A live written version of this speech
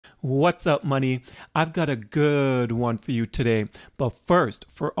What's up, money? I've got a good one for you today. But first,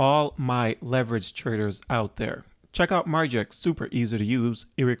 for all my leverage traders out there, check out Margex. Super easy to use.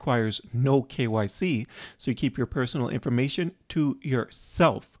 It requires no KYC, so you keep your personal information to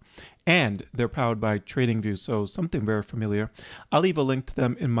yourself. And they're powered by TradingView, so something very familiar. I'll leave a link to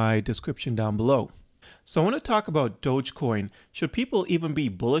them in my description down below. So I want to talk about Dogecoin. Should people even be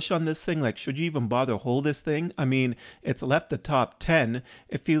bullish on this thing? Like, should you even bother hold this thing? I mean, it's left the top 10.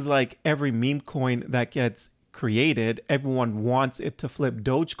 It feels like every meme coin that gets created, everyone wants it to flip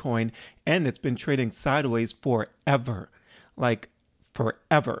Dogecoin, and it's been trading sideways forever. Like,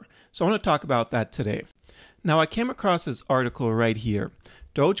 forever. So I want to talk about that today. Now, I came across this article right here.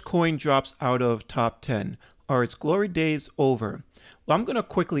 Dogecoin drops out of top 10. Are its glory days over? Well, I'm going to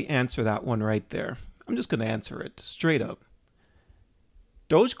quickly answer that one right there. I'm just going to answer it straight up.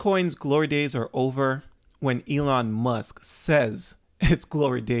 Dogecoin's glory days are over when Elon Musk says its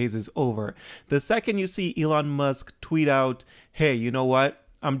glory days is over. The second you see Elon Musk tweet out, hey, you know what?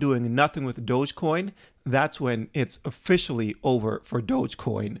 I'm doing nothing with Dogecoin, that's when it's officially over for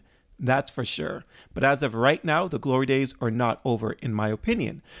Dogecoin. That's for sure. But as of right now, the glory days are not over, in my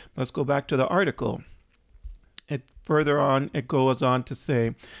opinion. Let's go back to the article. Further on, it goes on to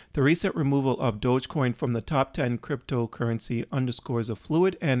say, the recent removal of Dogecoin from the top 10 cryptocurrency underscores a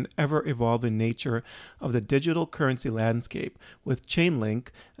fluid and ever-evolving nature of the digital currency landscape. With Chainlink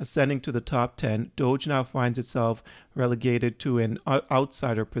ascending to the top 10, Doge now finds itself relegated to an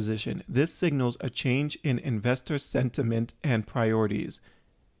outsider position. This signals a change in investor sentiment and priorities.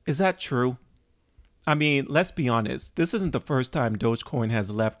 Is that true? I mean, let's be honest, this isn't the first time Dogecoin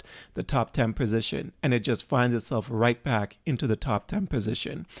has left the top 10 position and it just finds itself right back into the top 10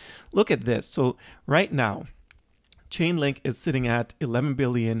 position. Look at this. So right now, Chainlink is sitting at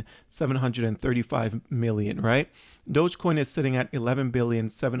 11,735,000,000, right? Dogecoin is sitting at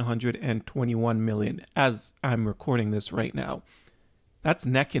 11,721,000,000 as I'm recording this right now. That's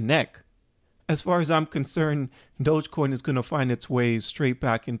neck and neck. As far as I'm concerned, Dogecoin is going to find its way straight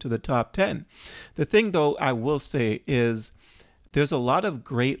back into the top 10. The thing, though, I will say is there's a lot of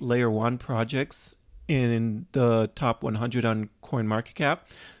great layer one projects in the top 100 on CoinMarketCap.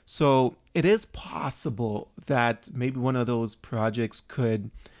 So it is possible that maybe one of those projects could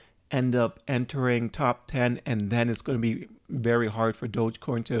end up entering top 10, and then it's going to be very hard for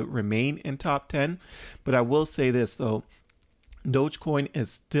Dogecoin to remain in top 10. But I will say this, though. Dogecoin is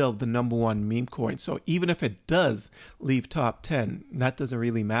still the number one meme coin. So even if it does leave top 10, that doesn't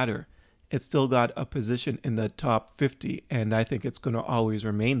really matter. It's still got a position in the top 50, and I think it's going to always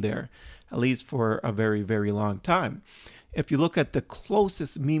remain there, at least for a very, very long time. If you look at the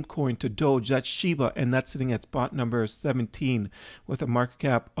closest meme coin to Doge, that's Shiba, and that's sitting at spot number 17 with a market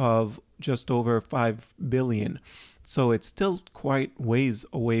cap of just over 5 billion. So it's still quite ways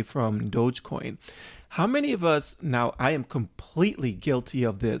away from Dogecoin. How many of us, now I am completely guilty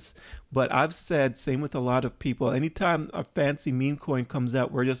of this, but I've said, same with a lot of people, anytime a fancy meme coin comes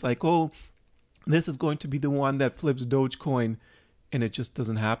out, we're just like, oh, this is going to be the one that flips Dogecoin, and it just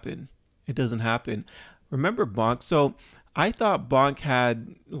doesn't happen. It doesn't happen. Remember Bonk? So I thought Bonk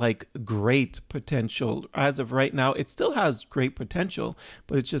had like great potential. As of right now, it still has great potential,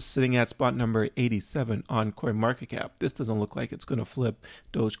 but it's just sitting at spot number 87 on CoinMarketCap. This doesn't look like it's going to flip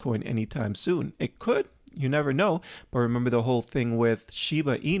Dogecoin anytime soon. It could. You never know. But remember the whole thing with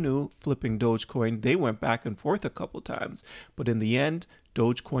Shiba Inu flipping Dogecoin. They went back and forth a couple times. But in the end,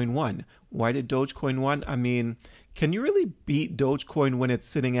 Dogecoin won. Why did Dogecoin won? I mean, can you really beat Dogecoin when it's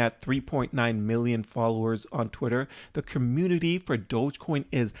sitting at 3.9 million followers on Twitter? The community for Dogecoin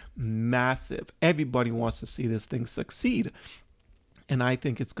is massive. Everybody wants to see this thing succeed. And I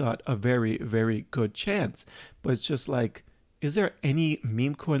think it's got a very, very good chance. But it's just like, is there any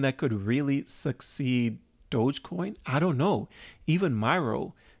meme coin that could really succeed Dogecoin? I don't know. Even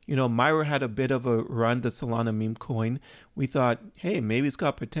Myro. You know, Myro had a bit of a run, the Solana meme coin. We thought, hey, maybe it's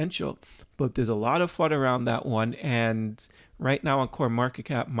got potential. But there's a lot of FUD around that one. And right now on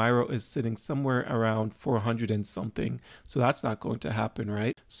CoinMarketCap, Myro is sitting somewhere around 400 and something. So that's not going to happen,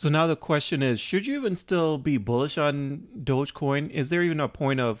 right? So now the question is, should you even still be bullish on Dogecoin? Is there even a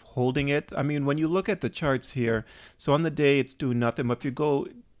point of holding it? I mean, when you look at the charts here, so on the day it's doing nothing. But if you go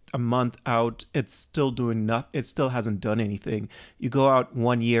a month out, it's still doing nothing. It still hasn't done anything. You go out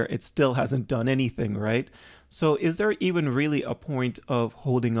 1 year, it still hasn't done anything, right? So is there even really a point of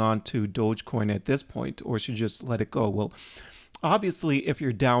holding on to Dogecoin at this point, or should you just let it go? Well, obviously, if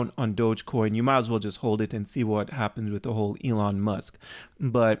you're down on Dogecoin, you might as well just hold it and see what happens with the whole Elon Musk.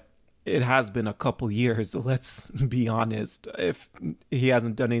 But it has been a couple years, so let's be honest. If he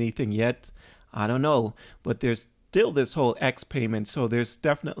hasn't done anything yet, I don't know. But there's still this whole X payment, so there's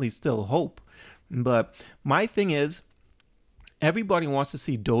definitely still hope. But my thing is, everybody wants to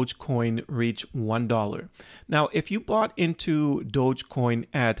see Dogecoin reach $1. Now, if you bought into Dogecoin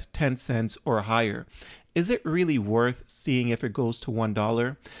at 10 cents or higher, is it really worth seeing if it goes to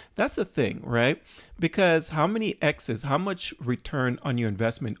 $1? That's the thing, right? Because how many X's, how much return on your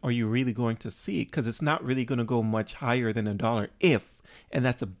investment are you really going to see? Because it's not really going to go much higher than $1 if, and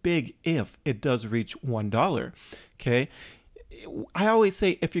that's a big if, it does reach $1. Okay. I always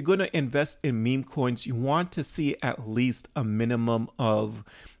say if you're going to invest in meme coins, you want to see at least a minimum of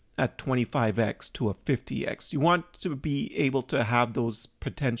a 25x to a 50x. You want to be able to have those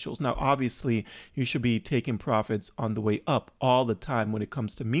potentials. Now, obviously, you should be taking profits on the way up all the time when it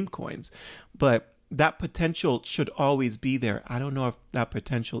comes to meme coins, but that potential should always be there. I don't know if that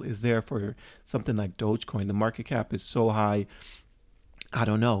potential is there for something like Dogecoin. The market cap is so high. I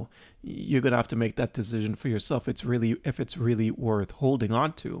don't know. You're going to have to make that decision for yourself. If it's really worth holding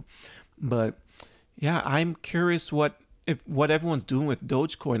on to. But yeah, I'm curious what everyone's doing with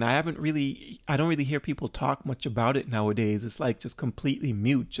Dogecoin. I don't really hear people talk much about it nowadays. It's like just completely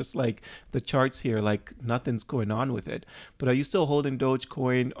mute, just like the charts here, like nothing's going on with it. But are you still holding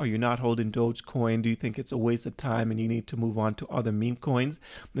Dogecoin? Are you not holding Dogecoin? Do you think it's a waste of time and you need to move on to other meme coins?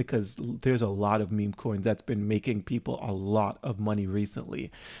 Because there's a lot of meme coins that's been making people a lot of money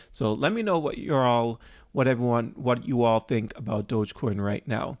recently. So let me know what you all think about Dogecoin right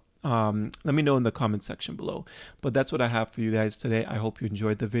now. Let me know in the comment section below. But that's what I have for you guys today. I hope you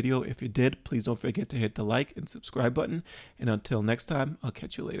enjoyed the video. If you did, please don't forget to hit the like and subscribe button. And until next time, I'll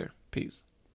catch you later. Peace.